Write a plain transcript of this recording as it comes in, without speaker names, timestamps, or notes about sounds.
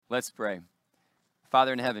Let's pray.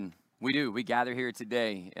 Father in heaven, we gather here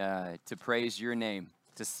today to praise your name,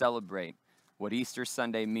 to celebrate what Easter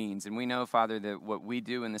Sunday means. And we know, Father, that what we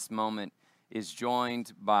do in this moment is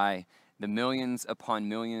joined by the millions upon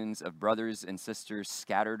millions of brothers and sisters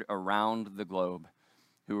scattered around the globe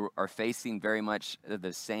who are facing very much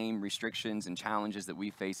the same restrictions and challenges that we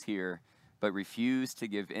face here, but refuse to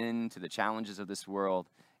give in to the challenges of this world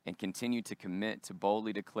and continue to commit to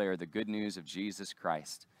boldly declare the good news of Jesus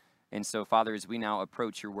Christ. And so, Father, as we now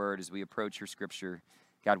approach your word, as we approach your scripture,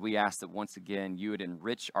 God, we ask that once again you would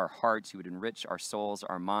enrich our hearts, you would enrich our souls,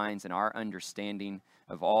 our minds, and our understanding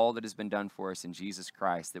of all that has been done for us in Jesus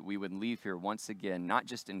Christ, that we would leave here once again, not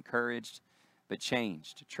just encouraged, but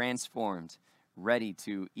changed, transformed, ready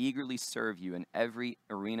to eagerly serve you in every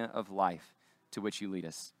arena of life to which you lead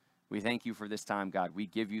us. We thank you for this time, God. We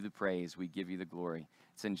give you the praise. We give you the glory.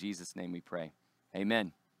 It's in Jesus' name we pray.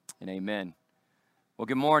 Amen and amen. Well,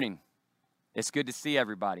 good morning. It's good to see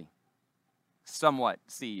everybody. Somewhat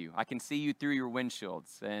see you. I can see you through your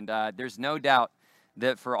windshields. And there's no doubt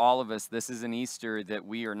that for all of us, this is an Easter that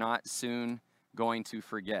we are not soon going to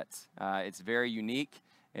forget. It's very unique.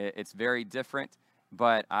 It's very different.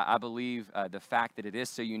 But I believe the fact that it is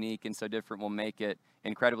so unique and so different will make it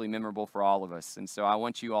incredibly memorable for all of us. And so I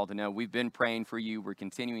want you all to know we've been praying for you. We're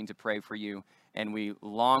continuing to pray for you. And we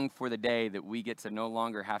long for the day that we get to no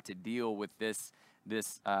longer have to deal with this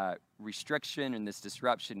restriction and this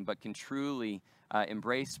disruption, but can truly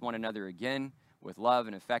embrace one another again with love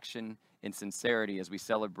and affection and sincerity as we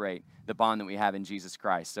celebrate the bond that we have in Jesus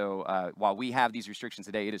Christ. So while we have these restrictions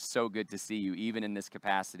today, it is so good to see you, even in this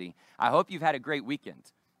capacity. I hope you've had a great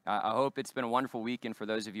weekend. I hope it's been a wonderful weekend for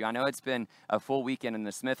those of you. I know it's been a full weekend in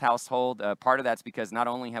the Smith household. Part of that's because not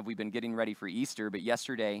only have we been getting ready for Easter, but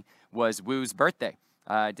yesterday was Woo's birthday.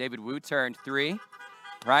 David Woo turned 3,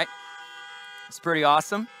 right? It's pretty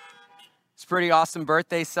awesome. It's a pretty awesome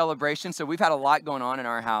birthday celebration. So we've had a lot going on in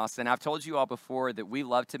our house. And I've told you all before that we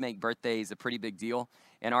love to make birthdays a pretty big deal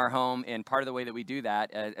in our home. And part of the way that we do that,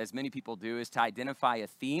 as many people do, is to identify a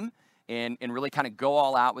theme and really kind of go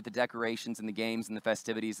all out with the decorations and the games and the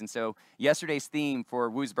festivities. And so yesterday's theme for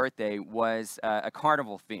Woo's birthday was a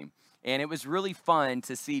carnival theme. And it was really fun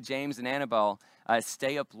to see James and Annabelle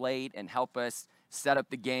stay up late and help us set up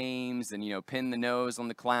the games and, pin the nose on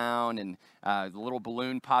the clown and the little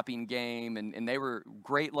balloon popping game. And they were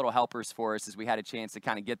great little helpers for us as we had a chance to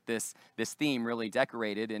kind of get this theme really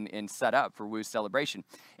decorated and set up for Woo's celebration.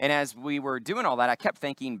 And as we were doing all that, I kept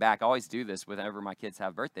thinking back. I always do this whenever my kids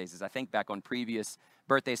have birthdays, is I think back on previous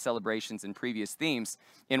birthday celebrations and previous themes.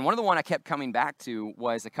 And one of the one I kept coming back to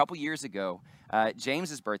was a couple years ago,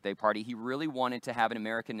 James's birthday party. He really wanted to have an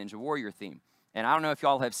American Ninja Warrior theme. And I don't know if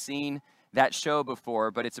y'all have seen that show before,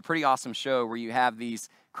 but it's a pretty awesome show where you have these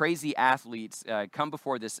crazy athletes come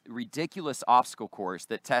before this ridiculous obstacle course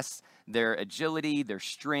that tests their agility, their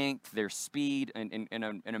strength, their speed in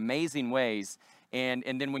amazing ways. And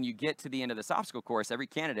then when you get to the end of this obstacle course, every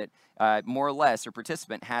candidate, more or less, or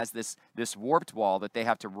participant has this warped wall that they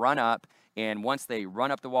have to run up. And once they run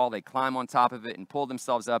up the wall, they climb on top of it and pull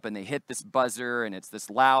themselves up, and they hit this buzzer, and it's this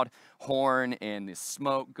loud horn, and this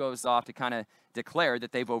smoke goes off to kind of declare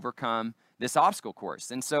that they've overcome this obstacle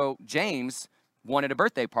course. And so James wanted a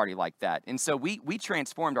birthday party like that. And so we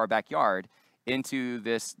transformed our backyard into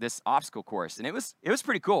this obstacle course. And it was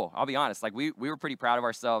pretty cool, I'll be honest. Like we were pretty proud of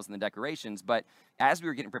ourselves and the decorations. But as we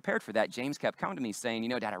were getting prepared for that, James kept coming to me saying,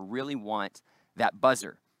 Dad, I really want that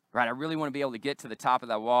buzzer. Right, I really want to be able to get to the top of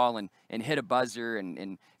that wall and hit a buzzer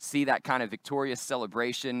and see that kind of victorious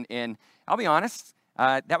celebration. And I'll be honest,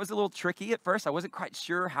 that was a little tricky at first. I wasn't quite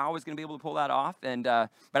sure how I was going to be able to pull that off, but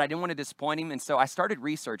I didn't want to disappoint him. And so I started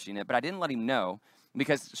researching it, but I didn't let him know,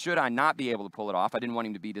 because should I not be able to pull it off, I didn't want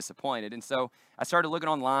him to be disappointed. And so I started looking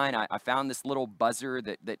online. I found this little buzzer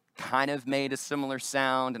that kind of made a similar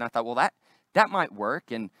sound, and I thought, well, that might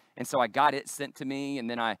work. And so I got it sent to me, and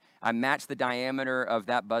then I matched the diameter of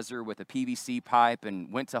that buzzer with a PVC pipe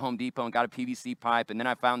and went to Home Depot and got a PVC pipe. And then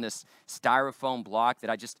I found this styrofoam block that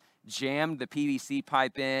I just jammed the PVC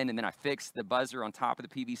pipe in, and then I fixed the buzzer on top of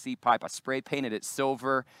the PVC pipe. I spray painted it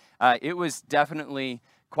silver. It was definitely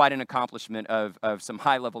quite an accomplishment of some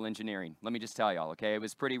high-level engineering. Let me just tell y'all, okay? It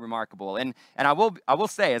was pretty remarkable. And I will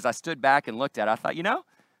say, as I stood back and looked at it, I thought,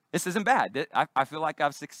 this isn't bad. I feel like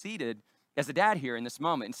I've succeeded as a dad here in this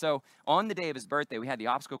moment. And so on the day of his birthday, we had the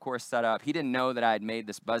obstacle course set up. He didn't know that I had made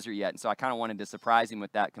this buzzer yet, and so I kind of wanted to surprise him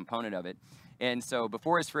with that component of it. And so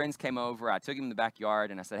before his friends came over, I took him in the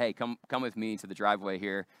backyard, and I said, hey, come with me to the driveway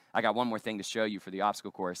here. I got one more thing to show you for the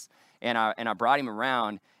obstacle course. And I brought him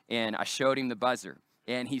around, and I showed him the buzzer.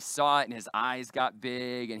 And he saw it and his eyes got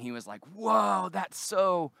big and he was like, whoa, that's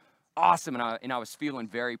so awesome. And I was feeling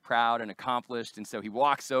very proud and accomplished. And so he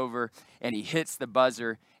walks over and he hits the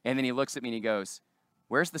buzzer and then he looks at me and he goes,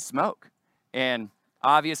 where's the smoke? And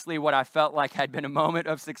obviously what I felt like had been a moment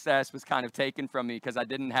of success was kind of taken from me because I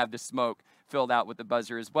didn't have the smoke filled out with the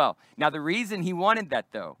buzzer as well. Now, the reason he wanted that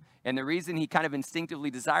though, and the reason he kind of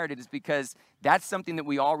instinctively desired it is because that's something that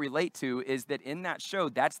we all relate to, is that in that show,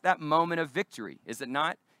 that's that moment of victory, is it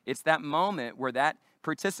not? It's that moment where that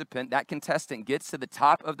participant, that contestant gets to the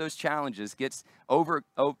top of those challenges, gets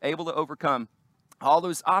able to overcome all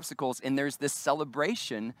those obstacles, and there's this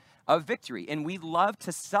celebration of victory. And we love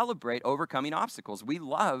to celebrate overcoming obstacles. We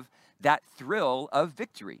love that thrill of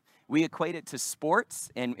victory. We equate it to sports,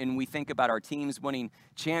 and we think about our teams winning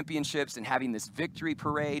championships and having this victory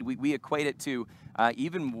parade. We equate it to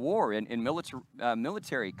even war and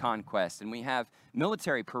military conquest, and we have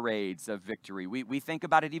military parades of victory. We think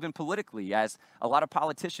about it even politically, as a lot of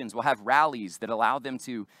politicians will have rallies that allow them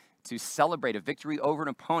to celebrate a victory over an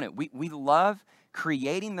opponent. We love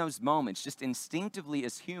creating those moments just instinctively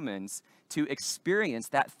as humans to experience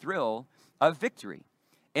that thrill of victory.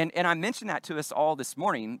 And I mentioned that to us all this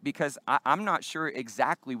morning because I'm not sure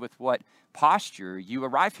exactly with what posture you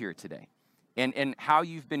arrive here today and how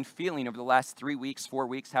you've been feeling over the last 3 weeks, 4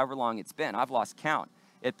 weeks, however long it's been. I've lost count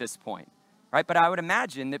at this point, right? But I would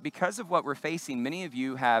imagine that because of what we're facing, many of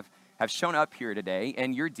you have shown up here today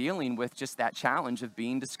and you're dealing with just that challenge of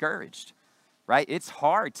being discouraged, right? It's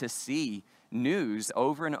hard to see news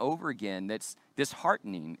over and over again that's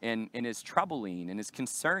disheartening and is troubling and is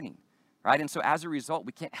concerning. Right? And so as a result,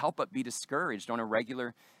 we can't help but be discouraged on a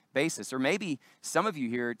regular basis. Or maybe some of you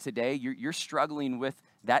here today, you're struggling with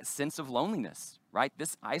that sense of loneliness, right?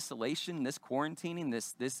 This isolation, this quarantining,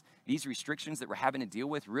 these restrictions that we're having to deal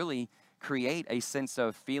with really create a sense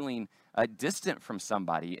of feeling distant from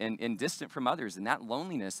somebody and distant from others. And that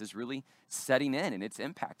loneliness is really setting in and it's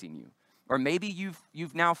impacting you. Or maybe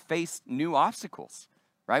you've now faced new obstacles.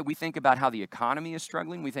 Right? We think about how the economy is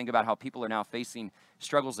struggling. We think about how people are now facing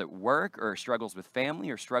struggles at work or struggles with family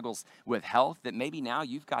or struggles with health, that maybe now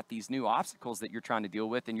you've got these new obstacles that you're trying to deal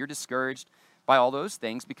with and you're discouraged by all those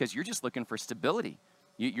things because you're just looking for stability.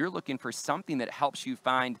 You're looking for something that helps you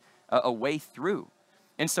find a way through.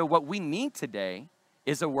 And so what we need today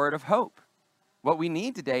is a word of hope. What we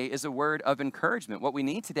need today is a word of encouragement. What we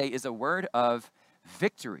need today is a word of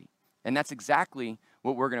victory. And that's exactly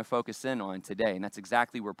what we're going to focus in on today. And that's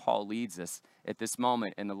exactly where Paul leads us at this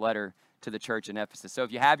moment in the letter to the church in Ephesus. So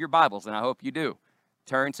if you have your Bibles, and I hope you do,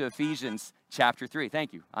 turn to Ephesians chapter 3.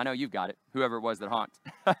 Thank you. I know you've got it, whoever it was that honked.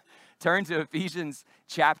 Turn to Ephesians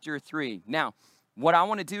chapter 3. Now, what I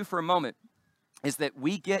want to do for a moment is that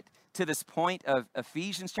we get to this point of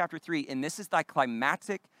Ephesians chapter 3, and this is the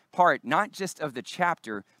climactic part, not just of the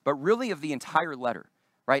chapter, but really of the entire letter.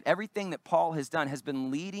 Right? Everything that Paul has done has been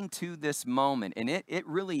leading to this moment. And it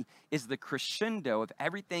really is the crescendo of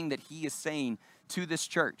everything that he is saying to this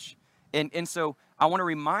church. And so I want to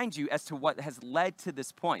remind you as to what has led to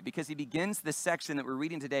this point, because he begins this section that we're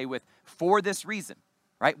reading today with, for this reason.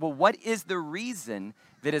 Right? Well, what is the reason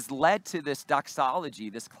that has led to this doxology,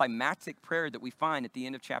 this climactic prayer that we find at the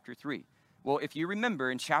end of chapter 3? Well, if you remember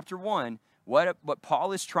in chapter 1, what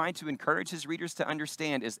Paul is trying to encourage his readers to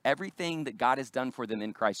understand is everything that God has done for them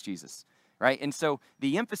in Christ Jesus, right? And so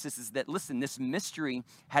the emphasis is that, listen, this mystery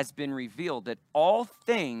has been revealed, that all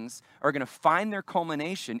things are going to find their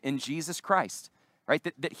culmination in Jesus Christ, right?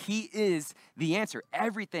 That he is the answer.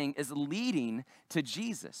 Everything is leading to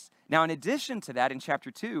Jesus. Now, in addition to that, in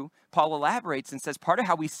chapter 2, Paul elaborates and says part of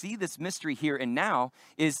how we see this mystery here and now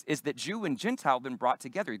is that Jew and Gentile have been brought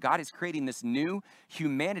together. God is creating this new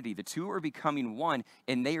humanity. The two are becoming one,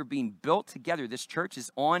 and they are being built together. This church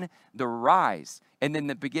is on the rise. And then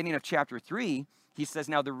the beginning of chapter 3, he says,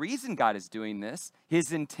 now the reason God is doing this,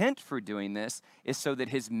 his intent for doing this, is so that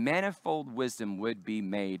his manifold wisdom would be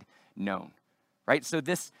made known. Right? So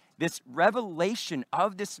this revelation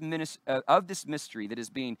of this mystery that is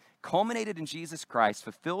being culminated in Jesus Christ,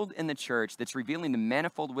 fulfilled in the church, that's revealing the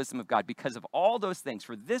manifold wisdom of God, because of all those things,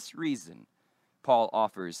 for this reason, Paul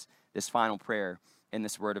offers this final prayer in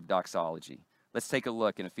this word of doxology. Let's take a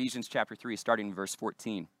look in Ephesians chapter 3, starting in verse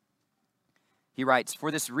 14. He writes,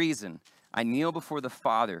 for this reason, I kneel before the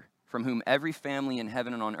Father, from whom every family in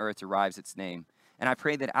heaven and on earth derives its name. And I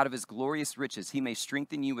pray that out of his glorious riches, he may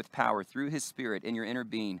strengthen you with power through his Spirit in your inner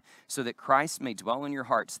being, so that Christ may dwell in your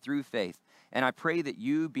hearts through faith. And I pray that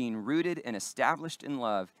you, being rooted and established in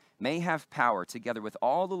love, may have power, together with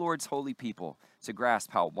all the Lord's holy people, to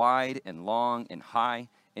grasp how wide and long and high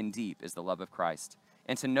and deep is the love of Christ,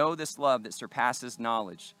 and to know this love that surpasses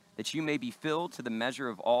knowledge, that you may be filled to the measure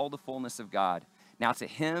of all the fullness of God. Now to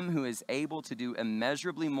him who is able to do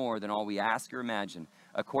immeasurably more than all we ask or imagine,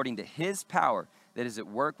 according to his power that is at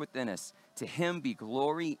work within us, to him be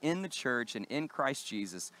glory in the church and in Christ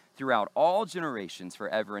Jesus throughout all generations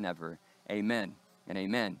forever and ever. Amen and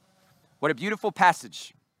amen. What a beautiful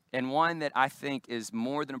passage, and one that I think is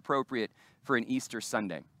more than appropriate for an Easter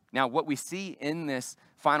Sunday. Now, what we see in this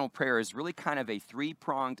final prayer is really kind of a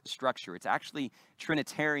three-pronged structure. It's actually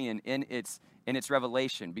Trinitarian in its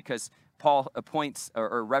revelation, because Paul appoints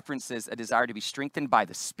or references a desire to be strengthened by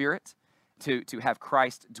the Spirit, to have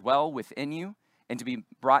Christ dwell within you, and to be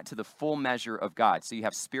brought to the full measure of God. So you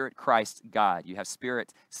have Spirit, Christ, God. You have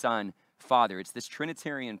Spirit, Son, Father. It's this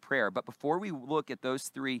Trinitarian prayer. But before we look at those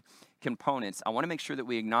three components, I want to make sure that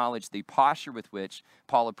we acknowledge the posture with which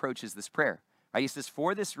Paul approaches this prayer. Right? He says,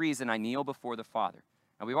 for this reason, I kneel before the Father.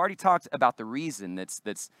 Now, we've already talked about the reason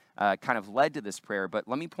that's kind of led to this prayer, but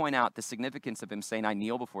let me point out the significance of him saying, I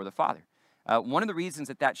kneel before the Father. One of the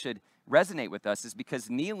reasons that should resonate with us is because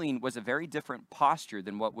kneeling was a very different posture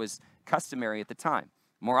than what was customary at the time.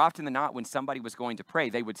 More often than not, when somebody was going to pray,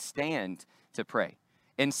 they would stand to pray.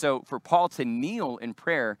 And so for Paul to kneel in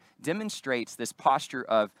prayer demonstrates this posture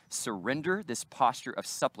of surrender, this posture of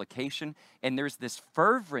supplication, and there's this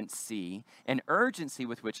fervency and urgency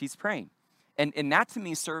with which he's praying. And that to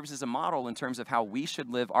me serves as a model in terms of how we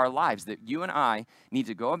should live our lives, that you and I need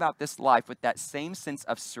to go about this life with that same sense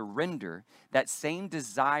of surrender, that same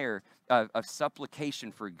desire of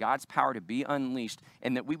supplication for God's power to be unleashed,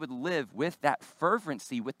 and that we would live with that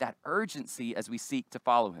fervency, with that urgency as we seek to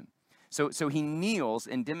follow him. So he kneels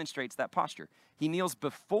and demonstrates that posture. He kneels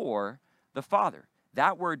before the Father.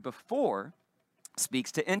 That word before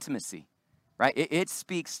speaks to intimacy, right? It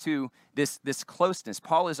speaks to this closeness.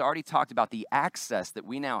 Paul has already talked about the access that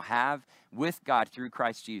we now have with God through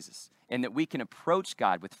Christ Jesus, and that we can approach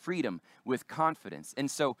God with freedom, with confidence.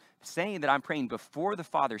 And so saying that I'm praying before the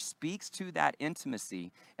Father speaks to that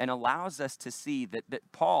intimacy and allows us to see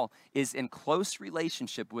that Paul is in close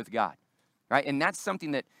relationship with God. Right? And that's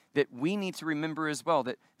something that we need to remember as well,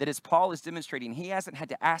 that as Paul is demonstrating, he hasn't had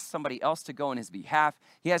to ask somebody else to go on his behalf.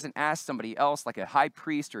 He hasn't asked somebody else like a high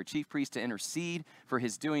priest or a chief priest to intercede for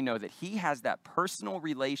his doing. No, that he has that personal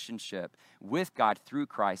relationship with God through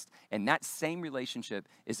Christ, and that same relationship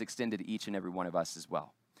is extended to each and every one of us as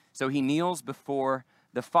well. So he kneels before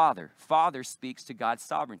the Father. Father speaks to God's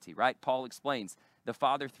sovereignty, right? Paul explains, the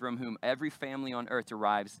Father from whom every family on earth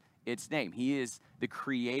derives its name. He is the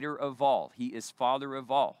creator of all. He is Father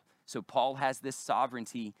of all. So Paul has this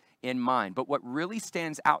sovereignty in mind. But what really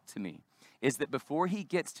stands out to me is that before he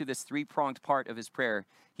gets to this three-pronged part of his prayer,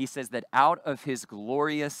 he says that out of his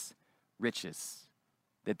glorious riches,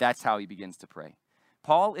 that's how he begins to pray.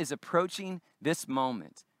 Paul is approaching this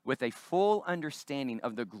moment with a full understanding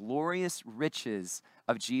of the glorious riches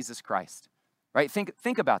of Jesus Christ. Right?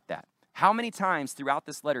 Think about that. How many times throughout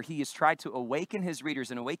this letter he has tried to awaken his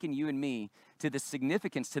readers and awaken you and me to the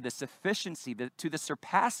significance, to the sufficiency, to the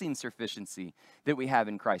surpassing sufficiency that we have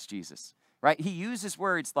in Christ Jesus, right? He uses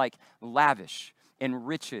words like lavish and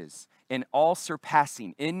riches and all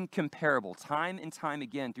surpassing, incomparable, time and time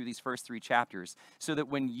again through these first three chapters, so that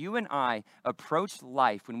when you and I approach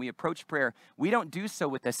life, when we approach prayer, we don't do so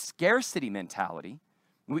with a scarcity mentality.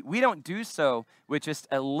 We don't do so with just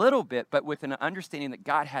a little bit, but with an understanding that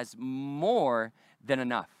God has more than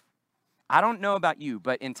enough. I don't know about you,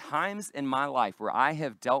 but in times in my life where I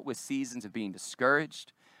have dealt with seasons of being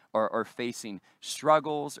discouraged or facing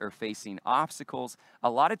struggles or facing obstacles, a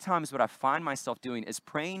lot of times what I find myself doing is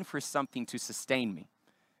praying for something to sustain me,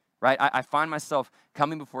 right? I find myself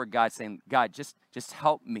coming before God saying, God, just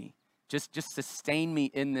help me. Just sustain me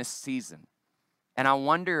in this season. And I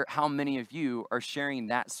wonder how many of you are sharing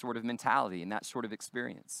that sort of mentality and that sort of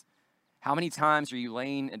experience. How many times are you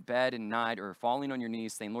laying in bed at night or falling on your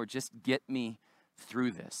knees saying, Lord, just get me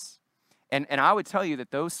through this? And I would tell you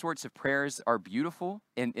that those sorts of prayers are beautiful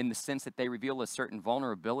in the sense that they reveal a certain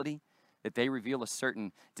vulnerability, that they reveal a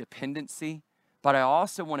certain dependency. But I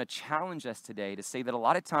also want to challenge us today to say that a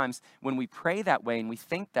lot of times when we pray that way and we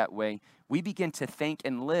think that way, we begin to think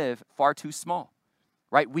and live far too small.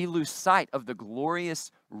 Right? We lose sight of the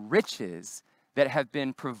glorious riches that have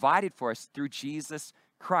been provided for us through Jesus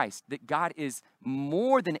Christ, that God is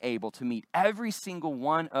more than able to meet every single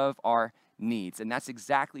one of our needs. And that's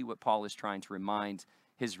exactly what Paul is trying to remind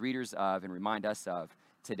his readers of and remind us of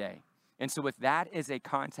today. And so with that as a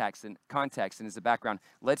context and as a background,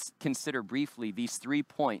 let's consider briefly these 3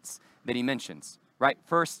 points that he mentions. Right?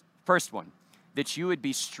 First one, that you would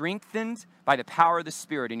be strengthened by the power of the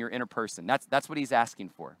Spirit in your inner person. That's what he's asking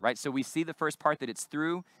for, right? So we see the first part, that it's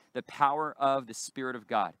through the power of the Spirit of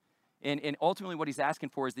God. And ultimately what he's asking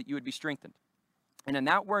for is that you would be strengthened. And then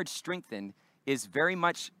that word strengthened is very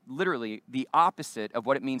much literally the opposite of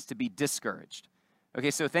what it means to be discouraged.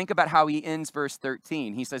 Okay, so think about how he ends verse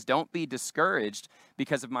 13. He says, don't be discouraged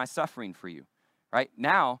because of my suffering for you, right?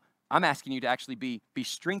 Now, I'm asking you to actually be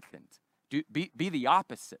strengthened, be the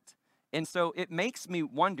opposite. And so it makes me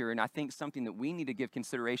wonder, and I think something that we need to give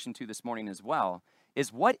consideration to this morning as well,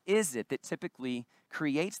 is what is it that typically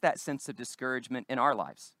creates that sense of discouragement in our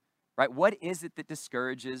lives, right? What is it that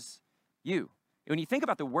discourages you? When you think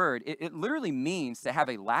about the word, it literally means to have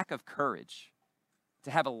a lack of courage,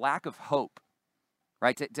 to have a lack of hope,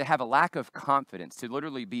 right? To have a lack of confidence, to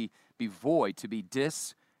literally be void, to be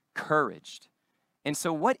discouraged. And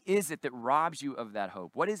so what is it that robs you of that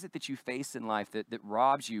hope? What is it that you face in life that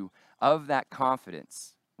robs you of that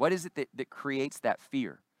confidence? What is it that creates that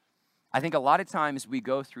fear? I think a lot of times we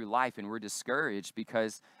go through life and we're discouraged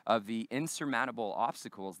because of the insurmountable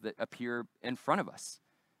obstacles that appear in front of us,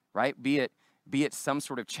 right? Be it some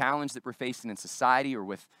sort of challenge that we're facing in society or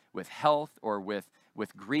with health or with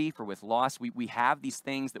grief or with loss. We have these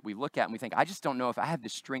things that we look at and we think, I just don't know if I have the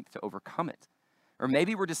strength to overcome it. Or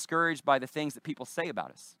maybe we're discouraged by the things that people say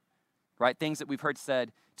about us, right? Things that we've heard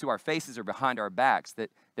said to our faces or behind our backs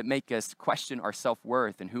that make us question our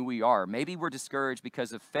self-worth and who we are. Maybe we're discouraged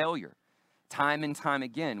because of failure. Time and time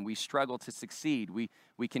again, we struggle to succeed.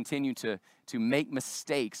 We continue to make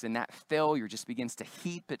mistakes, and that failure just begins to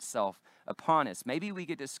heap itself upon us. Maybe we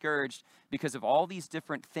get discouraged because of all these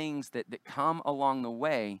different things that come along the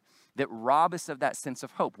way that rob us of that sense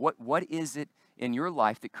of hope. What is it in your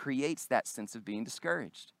life that creates that sense of being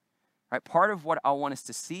discouraged? Right? Part of what I want us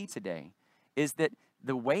to see today is that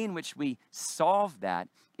the way in which we solve that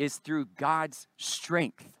is through God's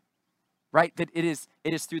strength. Right? That it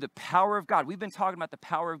is through the power of God. We've been talking about the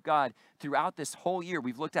power of God throughout this whole year.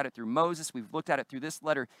 We've looked at it through Moses. We've looked at it through this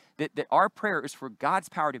letter. That our prayer is for God's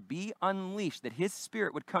power to be unleashed, that his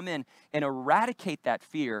spirit would come in and eradicate that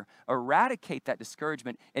fear, eradicate that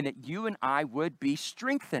discouragement, and that you and I would be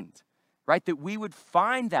strengthened. Right? That we would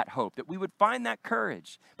find that hope, that we would find that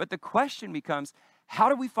courage. But the question becomes, how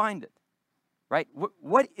do we find it? Right?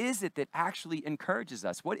 What is it that actually encourages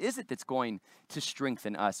us? What is it that's going to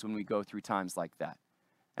strengthen us when we go through times like that?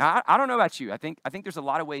 Now, I don't know about you. I think there's a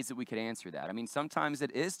lot of ways that we could answer that. I mean, sometimes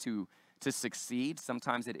it is to succeed.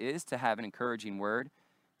 Sometimes it is to have an encouraging word.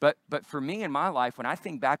 But for me in my life, when I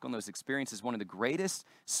think back on those experiences, one of the greatest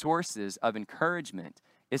sources of encouragement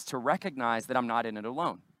is to recognize that I'm not in it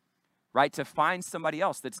alone. Right? To find somebody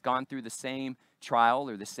else that's gone through the same trial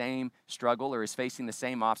or the same struggle or is facing the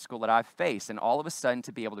same obstacle that I've faced. And all of a sudden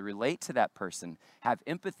to be able to relate to that person, have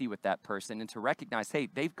empathy with that person, and to recognize, hey,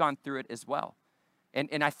 they've gone through it as well.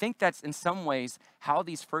 And I think that's in some ways how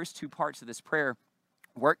these first two parts of this prayer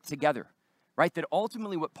work together. Right? That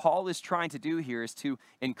ultimately what Paul is trying to do here is to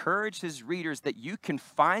encourage his readers that you can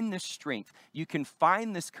find this strength, you can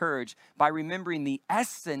find this courage by remembering the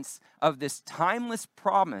essence of this timeless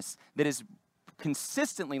promise that is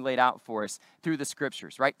consistently laid out for us through the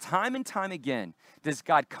scriptures, right? Time and time again, does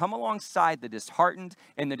God come alongside the disheartened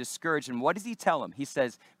and the discouraged, and what does he tell them? He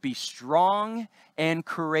says, be strong and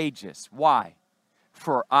courageous. Why?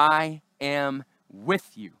 For I am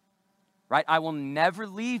with you, right? I will never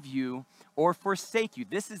leave you or forsake you.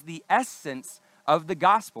 This is the essence of the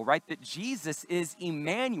gospel, right? That Jesus is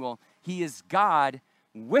Emmanuel. He is God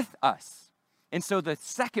with us. And so the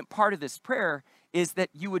second part of this prayer is that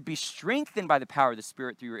you would be strengthened by the power of the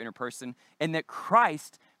Spirit through your inner person, and that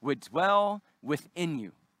Christ would dwell within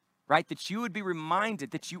you, right? That you would be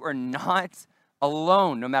reminded that you are not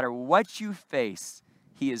alone. No matter what you face,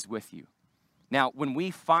 he is with you. Now, when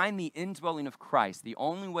we find the indwelling of Christ, the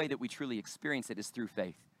only way that we truly experience it is through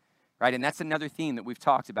faith, right? And that's another theme that we've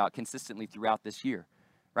talked about consistently throughout this year,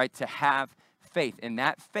 right? To have faith, and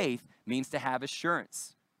that faith means to have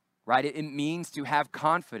assurance, right? It means to have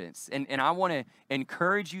confidence. And I want to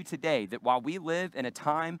encourage you today that while we live in a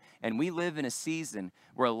time and we live in a season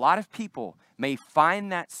where a lot of people may find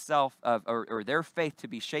that or their faith to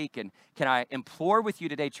be shaken, can I implore with you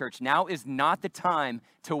today, church, now is not the time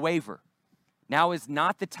to waver. Now is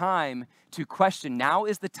not the time to question. Now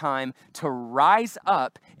is the time to rise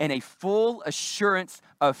up in a full assurance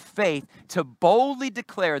of faith, to boldly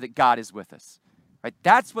declare that God is with us. Right?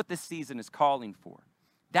 That's what this season is calling for.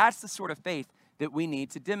 That's the sort of faith that we need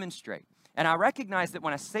to demonstrate. And I recognize that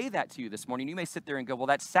when I say that to you this morning, you may sit there and go, well,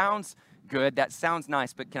 that sounds good, that sounds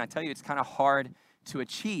nice, but can I tell you it's kind of hard to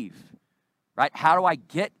achieve, right? How do I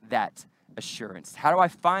get that assurance? How do I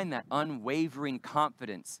find that unwavering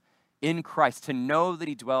confidence in Christ, to know that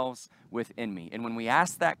he dwells within me? And when we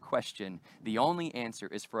ask that question, the only answer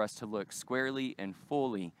is for us to look squarely and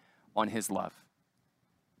fully on his love.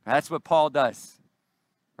 That's what Paul does,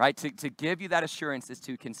 right? To give you that assurance is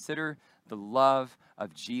to consider the love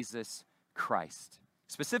of Jesus Christ.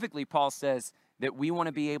 Specifically, Paul says that we want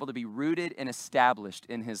to be able to be rooted and established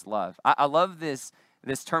in his love. I love this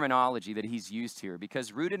terminology that he's used here,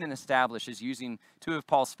 because rooted and established is using two of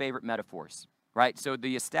Paul's favorite metaphors, right? So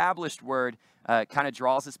the established word kind of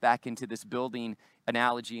draws us back into this building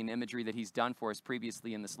analogy and imagery that he's done for us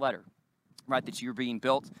previously in this letter, right? That you're being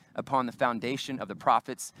built upon the foundation of the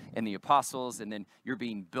prophets and the apostles, and then you're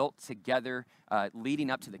being built together, leading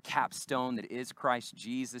up to the capstone that is Christ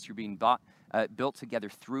Jesus. You're being built together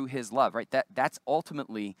through his love, right? That's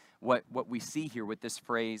ultimately what we see here with this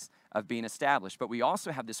phrase of being established. But we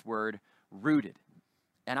also have this word rooted.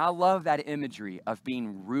 And I love that imagery of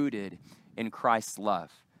being rooted in Christ's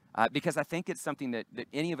love, because I think it's something that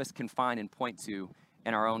any of us can find and point to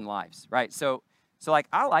in our own lives, right? So like,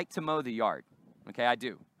 I like to mow the yard, okay? I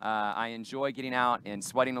do. I enjoy getting out and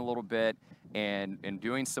sweating a little bit and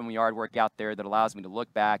doing some yard work out there that allows me to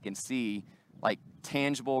look back and see, like,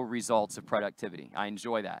 tangible results of productivity. I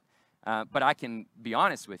enjoy that. But I can be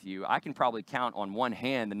honest with you, I can probably count on one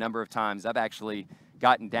hand the number of times I've actually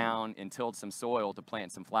gotten down and tilled some soil to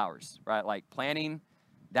plant some flowers, right? Like, planting,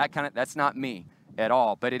 that's not me at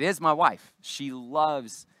all. But it is my wife. She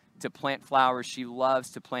loves to plant flowers. She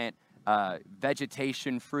loves to plant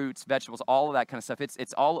vegetation, fruits, vegetables, all of that kind of stuff.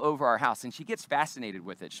 It's all over our house, and she gets fascinated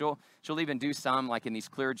with it. She'll even do some, like, in these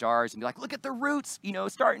clear jars and be like, look at the roots,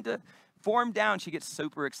 starting to form down. She gets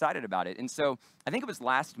super excited about it. And so I think it was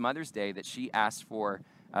last Mother's Day that she asked for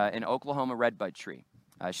an Oklahoma redbud tree.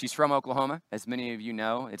 She's from Oklahoma, as many of you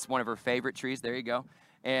know. It's one of her favorite trees. There you go.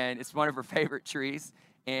 And it's one of her favorite trees,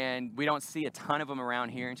 and we don't see a ton of them around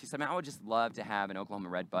here. And she said, man, I would just love to have an Oklahoma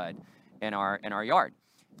redbud in our yard.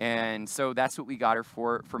 And so that's what we got her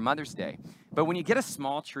for Mother's Day. But when you get a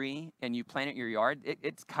small tree and you plant it in your yard,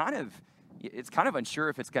 it's kind of unsure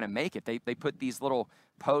if it's going to make it. They put these little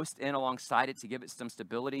posts in alongside it to give it some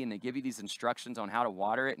stability, and they give you these instructions on how to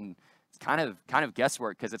water it, and it's kind of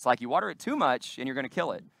guesswork, because it's like you water it too much and you're going to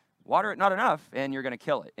kill it. Water it not enough and you're going to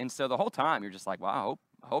kill it. And so the whole time you're just like, wow,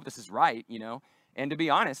 I hope this is right, And to be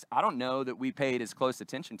honest, I don't know that we paid as close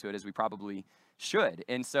attention to it as we probably should.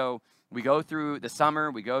 And so we go through the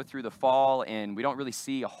summer, we go through the fall, and we don't really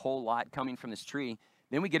see a whole lot coming from this tree.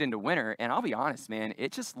 Then we get into winter, and I'll be honest, man,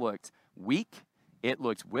 it just looked weak. It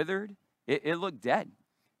looked withered. It looked dead.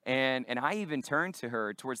 And I even turned to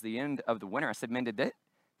her towards the end of the winter. I said, man, did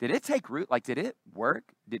it take root? Like, did it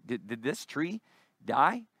work? Did this tree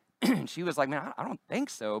die? And she was like, man, I don't think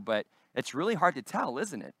so, but it's really hard to tell,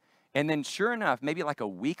 isn't it? And then sure enough, maybe like a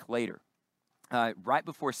week later, right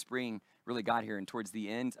before spring really got here and towards the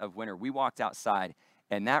end of winter, we walked outside,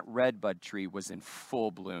 and that redbud tree was in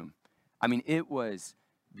full bloom. I mean, it was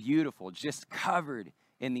beautiful, just covered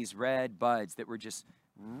in these red buds that were just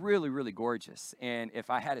really, really gorgeous. And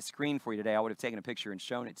if I had a screen for you today, I would have taken a picture and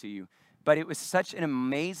shown it to you. But it was such an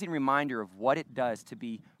amazing reminder of what it does to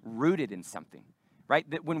be rooted in something, right?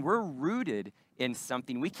 That when we're rooted in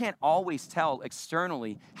something, we can't always tell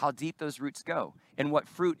externally how deep those roots go and what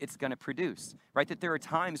fruit it's going to produce, right? That there are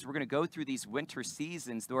times we're going to go through these winter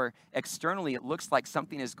seasons where externally it looks like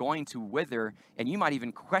something is going to wither, and you might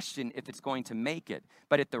even question if it's going to make it.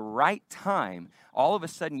 But at the right time, all of a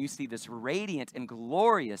sudden you see this radiant and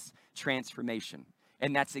glorious transformation.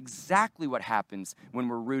 And that's exactly what happens when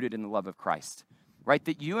we're rooted in the love of Christ, right?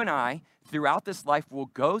 That you and I, throughout this life, will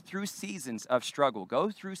go through seasons of struggle, go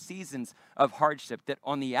through seasons of hardship, that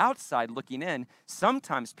on the outside looking in,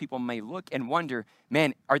 sometimes people may look and wonder,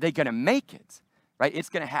 man, are they going to make it? Right? It's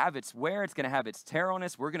going to have its wear, it's going to have its tear on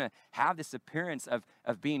us. We're going to have this appearance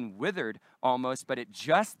of being withered almost, but at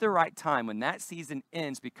just the right time, when that season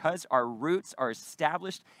ends, because our roots are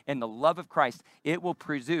established in the love of Christ, it will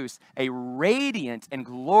produce a radiant and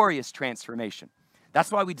glorious transformation.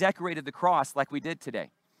 That's why we decorated the cross like we did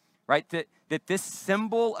today, right? That this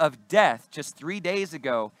symbol of death just 3 days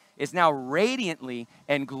ago is now radiantly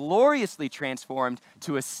and gloriously transformed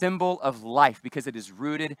to a symbol of life, because it is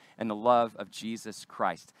rooted in the love of Jesus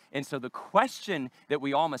Christ. And so the question that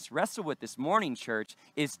we all must wrestle with this morning, church,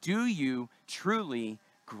 is, do you truly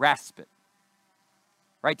grasp it?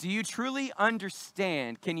 Right? Do you truly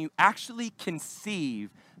understand? Can you actually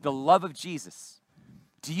conceive the love of Jesus?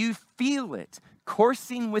 Do you feel it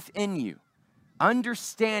coursing within you,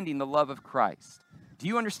 understanding the love of Christ? Do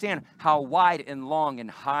you understand how wide and long and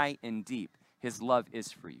high and deep his love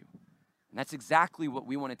is for you? And that's exactly what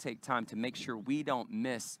we want to take time to make sure we don't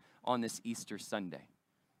miss on this Easter Sunday.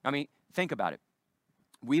 I mean, think about it.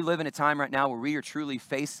 We live in a time right now where we are truly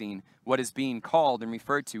facing what is being called and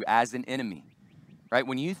referred to as an enemy. right?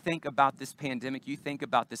 When you think about this pandemic, you think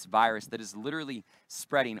about this virus that is literally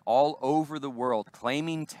spreading all over the world,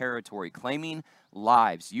 claiming territory, claiming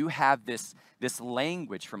lives. You have this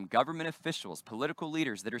language from government officials, political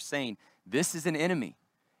leaders that are saying this is an enemy.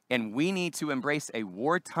 And we need to embrace a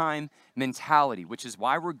wartime mentality, which is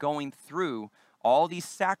why we're going through all these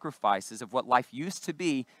sacrifices of what life used to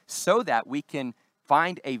be so that we can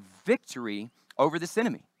find a victory over this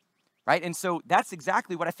enemy, right? And so that's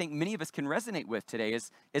exactly what I think many of us can resonate with today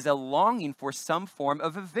is a longing for some form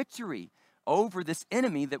of a victory over this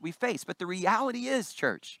enemy that we face. But the reality is,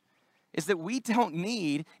 church, is that we don't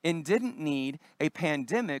need and didn't need a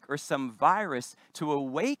pandemic or some virus to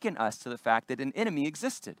awaken us to the fact that an enemy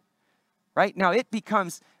existed, right? Now, it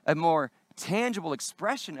becomes a more tangible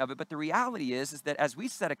expression of it, but the reality is that as we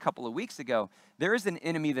said a couple of weeks ago, there is an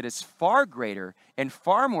enemy that is far greater and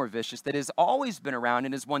far more vicious that has always been around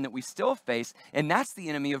and is one that we still face, and that's the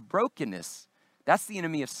enemy of brokenness. That's the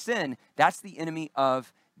enemy of sin. That's the enemy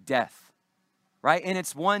of death. Right? And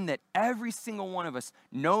it's one that every single one of us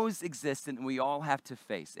knows exists and we all have to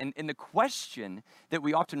face. And the question that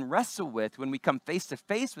we often wrestle with when we come face to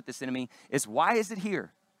face with this enemy is, why is it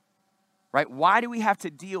here? Right? Why do we have to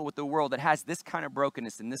deal with the world that has this kind of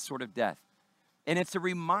brokenness and this sort of death? And it's a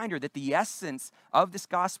reminder that the essence of this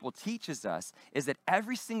gospel teaches us is that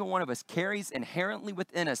every single one of us carries inherently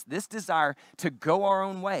within us this desire to go our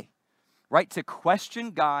own way. Right? To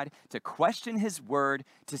question God, to question his word,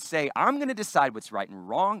 to say, I'm going to decide what's right and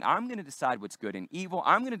wrong. I'm going to decide what's good and evil.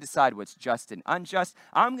 I'm going to decide what's just and unjust.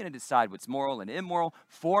 I'm going to decide what's moral and immoral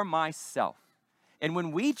for myself. And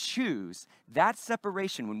when we choose that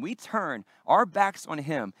separation, when we turn our backs on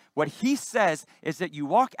him, what he says is that you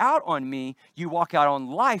walk out on me, you walk out on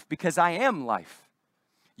life because I am life.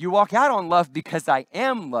 You walk out on love because I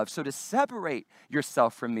am love. So to separate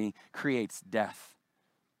yourself from me creates death.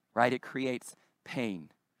 Right? It creates pain.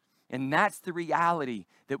 And that's the reality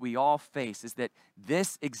that we all face, is that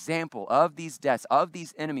this example of these deaths, of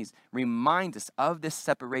these enemies, remind us of this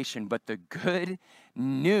separation. But the good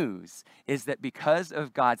news is that because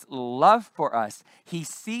of God's love for us, he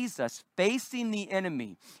sees us facing the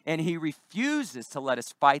enemy, and he refuses to let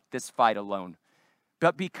us fight this fight alone.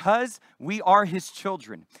 But because we are his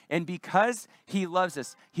children, and because he loves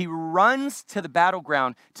us, he runs to the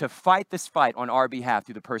battleground to fight this fight on our behalf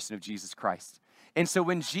through the person of Jesus Christ. And so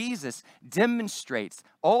when Jesus demonstrates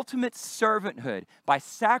ultimate servanthood by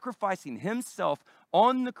sacrificing himself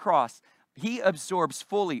on the cross, he absorbs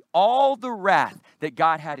fully all the wrath that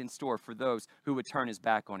God had in store for those who would turn his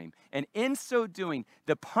back on him. And in so doing,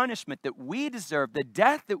 the punishment that we deserve, the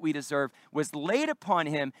death that we deserve, was laid upon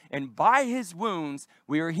him, and by his wounds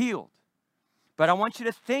we are healed. But I want you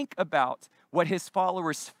to think about what his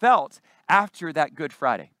followers felt after that Good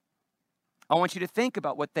Friday. I want you to think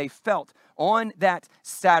about what they felt on that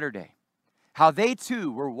Saturday. How they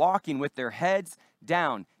too were walking with their heads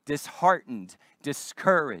down, disheartened,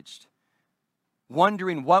 discouraged,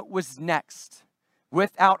 wondering what was next,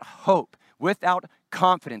 without hope, without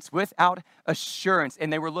confidence, without assurance,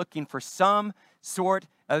 and they were looking for some sort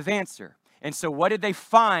of answer. And so what did they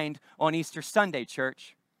find on Easter Sunday,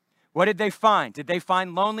 church? What did they find? Did they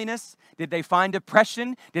find loneliness? Did they find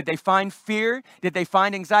depression? Did they find fear? Did they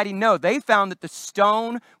find anxiety? No, they found that the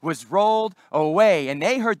stone was rolled away, and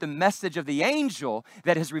they heard the message of the angel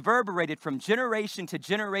that has reverberated from generation to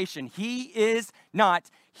generation. He is not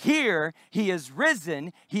here. He is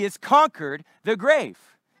risen. He has conquered the grave.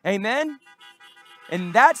 Amen?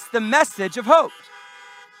 And that's the message of hope.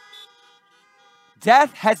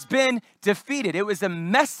 Death has been defeated. It was a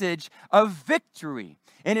message of victory.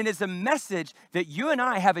 And it is a message that you and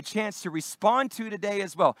I have a chance to respond to today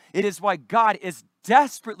as well. It is why God is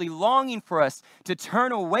desperately longing for us to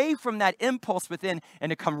turn away from that impulse within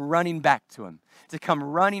and to come running back to him, to come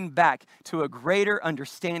running back to a greater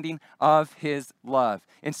understanding of his love.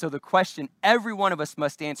 And so the question every one of us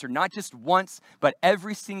must answer, not just once, but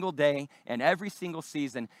every single day and every single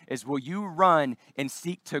season, is, will you run and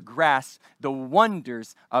seek to grasp the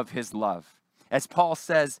wonders of his love? As Paul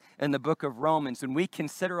says in the book of Romans, when we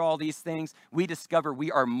consider all these things, we discover we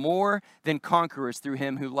are more than conquerors through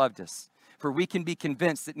him who loved us. For we can be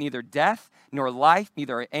convinced that neither death nor life,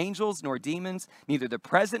 neither angels nor demons, neither the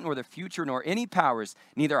present nor the future, nor any powers,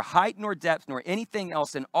 neither height nor depth, nor anything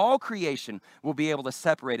else in all creation will be able to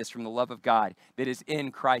separate us from the love of God that is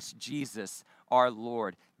in Christ Jesus our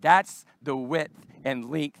Lord. That's the width and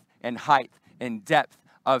length and height and depth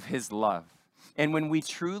of his love. And when we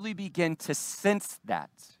truly begin to sense that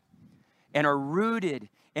and are rooted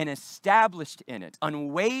and established in it,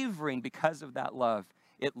 unwavering because of that love,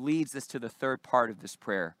 it leads us to the third part of this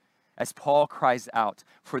prayer, as Paul cries out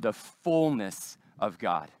for the fullness of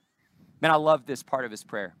God. Man, I love this part of his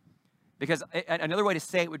prayer. Because another way to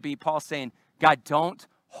say it would be Paul saying, God, don't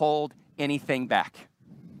hold anything back.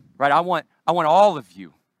 Right? I want all of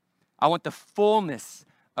you. I want the fullness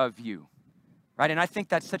of you. Right? And I think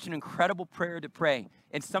that's such an incredible prayer to pray.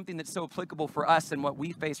 It's something that's so applicable for us and what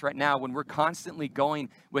we face right now when we're constantly going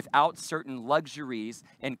without certain luxuries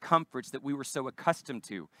and comforts that we were so accustomed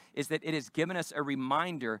to, is that it has given us a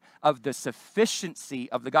reminder of the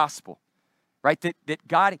sufficiency of the gospel. Right? That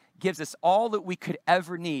God gives us all that we could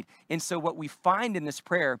ever need. And so what we find in this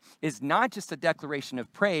prayer is not just a declaration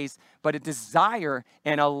of praise, but a desire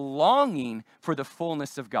and a longing for the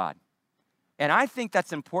fullness of God. And I think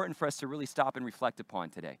that's important for us to really stop and reflect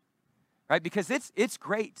upon today. Right? Because it's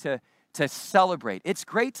great to celebrate. It's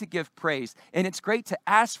great to give praise. And it's great to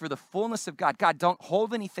ask for the fullness of God. God, don't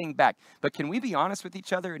hold anything back. But can we be honest with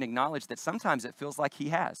each other and acknowledge that sometimes it feels like he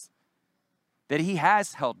has? That he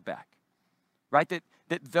has held back. Right? That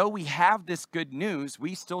though we have this good news,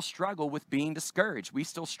 we still struggle with being discouraged. We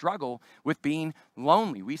still struggle with being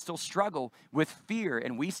lonely. We still struggle with fear,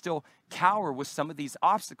 and we still cower with some of these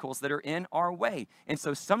obstacles that are in our way. And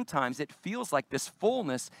so sometimes it feels like this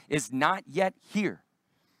fullness is not yet here.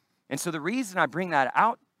 And so the reason I bring that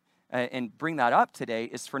out and bring that up today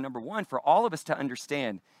is for number one, for all of us to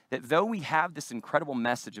understand that though we have this incredible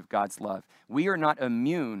message of God's love, we are not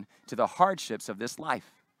immune to the hardships of this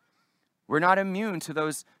life. We're not immune to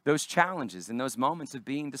those challenges and those moments of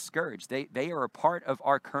being discouraged. They are a part of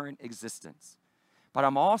our current existence. But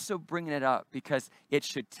I'm also bringing it up because it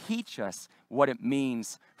should teach us what it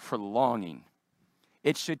means for longing.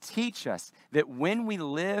 It should teach us that when we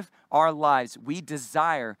live our lives, we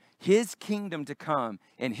desire his kingdom to come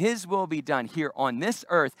and his will be done here on this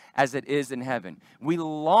earth as it is in heaven. We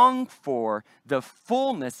long for the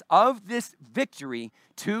fullness of this victory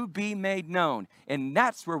to be made known. And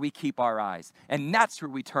that's where we keep our eyes. And that's where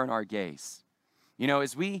we turn our gaze. You know,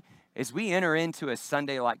 as we enter into a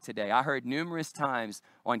Sunday like today, I heard numerous times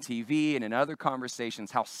on TV and in other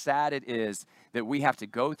conversations how sad it is that we have to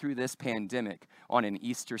go through this pandemic on an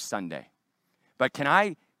Easter Sunday. But can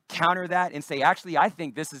I counter that and say, actually, I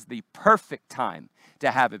think this is the perfect time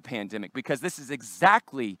to have a pandemic, because this is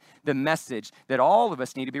exactly the message that all of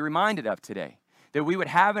us need to be reminded of today. That we would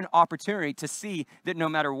have an opportunity to see that no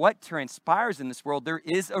matter what transpires in this world, there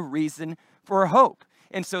is a reason for hope.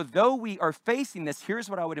 And so though we are facing this, here's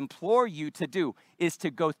what I would implore you to do, is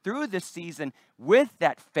to go through this season with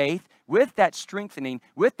that faith, with that strengthening,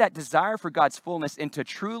 with that desire for God's fullness, and to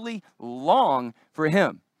truly long for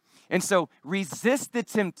him. And so resist the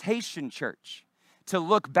temptation, church, to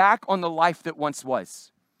look back on the life that once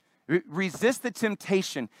was. Resist the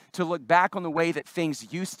temptation to look back on the way that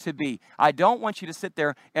things used to be. I don't want you to sit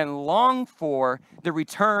there and long for the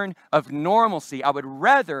return of normalcy. I would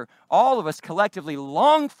rather all of us collectively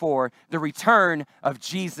long for the return of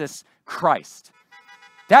Jesus Christ.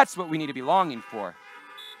 That's what we need to be longing for.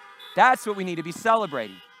 That's what we need to be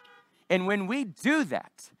celebrating. And when we do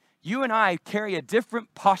that, you and I carry a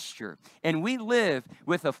different posture, and we live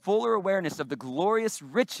with a fuller awareness of the glorious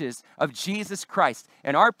riches of Jesus Christ.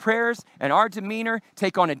 And our prayers and our demeanor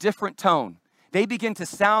take on a different tone. They begin to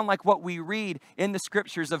sound like what we read in the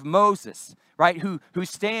scriptures of Moses, right? Who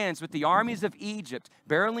stands with the armies of Egypt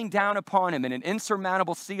barreling down upon him and an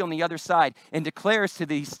insurmountable sea on the other side, and declares to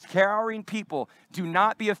these cowering people, do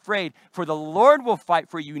not be afraid, for the Lord will fight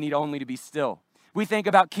for you. You need only to be still. We think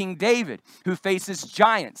about King David, who faces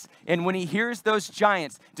giants. And when he hears those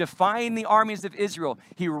giants defying the armies of Israel,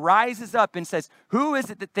 he rises up and says, who is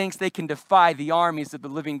it that thinks they can defy the armies of the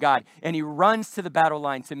living God? And he runs to the battle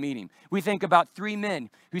line to meet him. We think about three men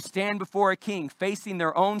who stand before a king facing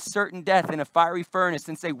their own certain death in a fiery furnace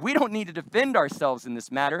and say, we don't need to defend ourselves in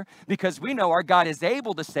this matter because we know our God is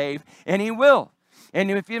able to save, and he will.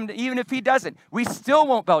 And even if he doesn't, we still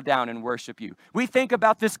won't bow down and worship you. We think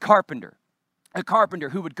about this carpenter. A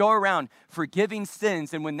carpenter who would go around forgiving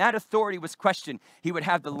sins, and when that authority was questioned, he would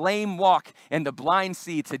have the lame walk and the blind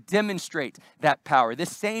see to demonstrate that power.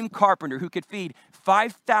 This same carpenter who could feed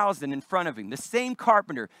 5,000 in front of him, the same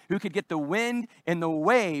carpenter who could get the wind and the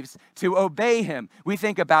waves to obey him. We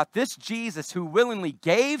think about this Jesus who willingly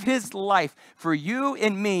gave his life for you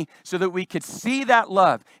and me so that we could see that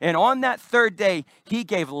love. And on that third day, he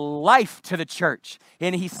gave life to the church,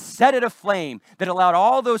 and he set it aflame that allowed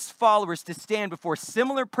all those followers to stand before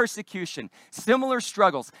similar persecution, similar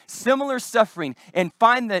struggles, similar suffering, and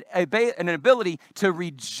find that an ability to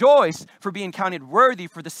rejoice for being counted worthy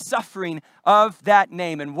for the suffering of that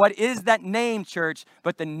name. And what is that name, church,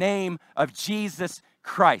 but the name of Jesus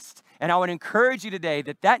Christ? And I would encourage you today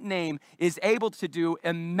that that name is able to do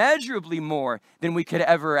immeasurably more than we could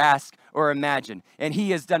ever ask or imagine. And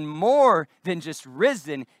he has done more than just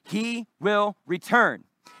risen. He will return.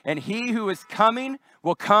 And he who is coming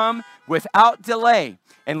will come without delay.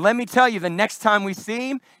 And let me tell you, the next time we see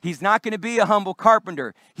him, he's not going to be a humble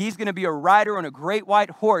carpenter. He's going to be a rider on a great white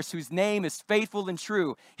horse whose name is Faithful and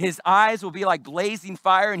True. His eyes will be like blazing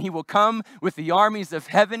fire, and he will come with the armies of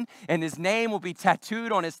heaven, and his name will be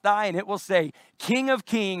tattooed on his thigh, and it will say, King of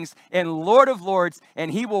Kings and Lord of Lords,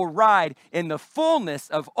 and he will ride in the fullness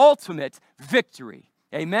of ultimate victory.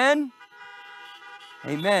 Amen?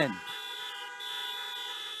 Amen.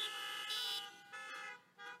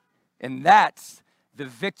 And that's the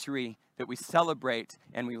victory that we celebrate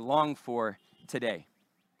and we long for today.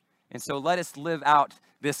 And so let us live out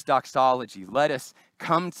this doxology. Let us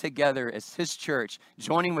come together as his church,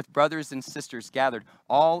 joining with brothers and sisters gathered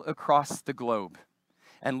all across the globe.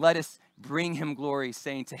 And let us bring him glory,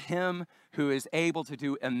 saying, to him who is able to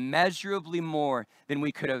do immeasurably more than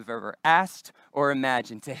we could have ever asked or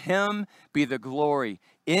imagined. To him be the glory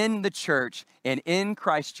in the church and in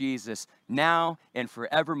Christ Jesus, now and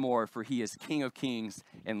forevermore, for he is King of Kings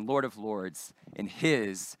and Lord of Lords, and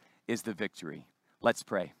his is the victory. Let's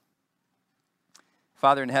pray.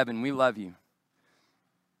 Father in heaven, we love you.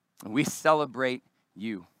 And we celebrate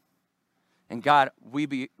you. And God,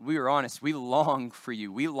 we are honest, we long for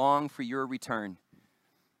you. We long for your return.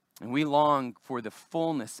 And we long for the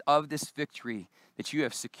fullness of this victory that you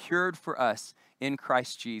have secured for us in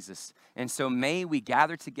Christ Jesus. And so may we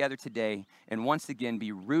gather together today and once again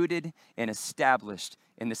be rooted and established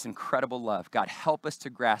in this incredible love. God, help us to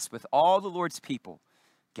grasp with all the Lord's people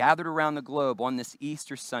gathered around the globe on this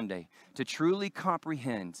Easter Sunday to truly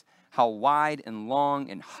comprehend how wide and long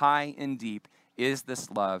and high and deep is this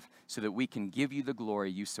love, so that we can give you the glory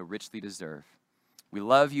you so richly deserve. We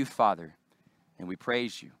love you, Father, and we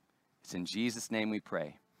praise you. It's in Jesus' name we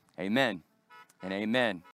pray. Amen and amen.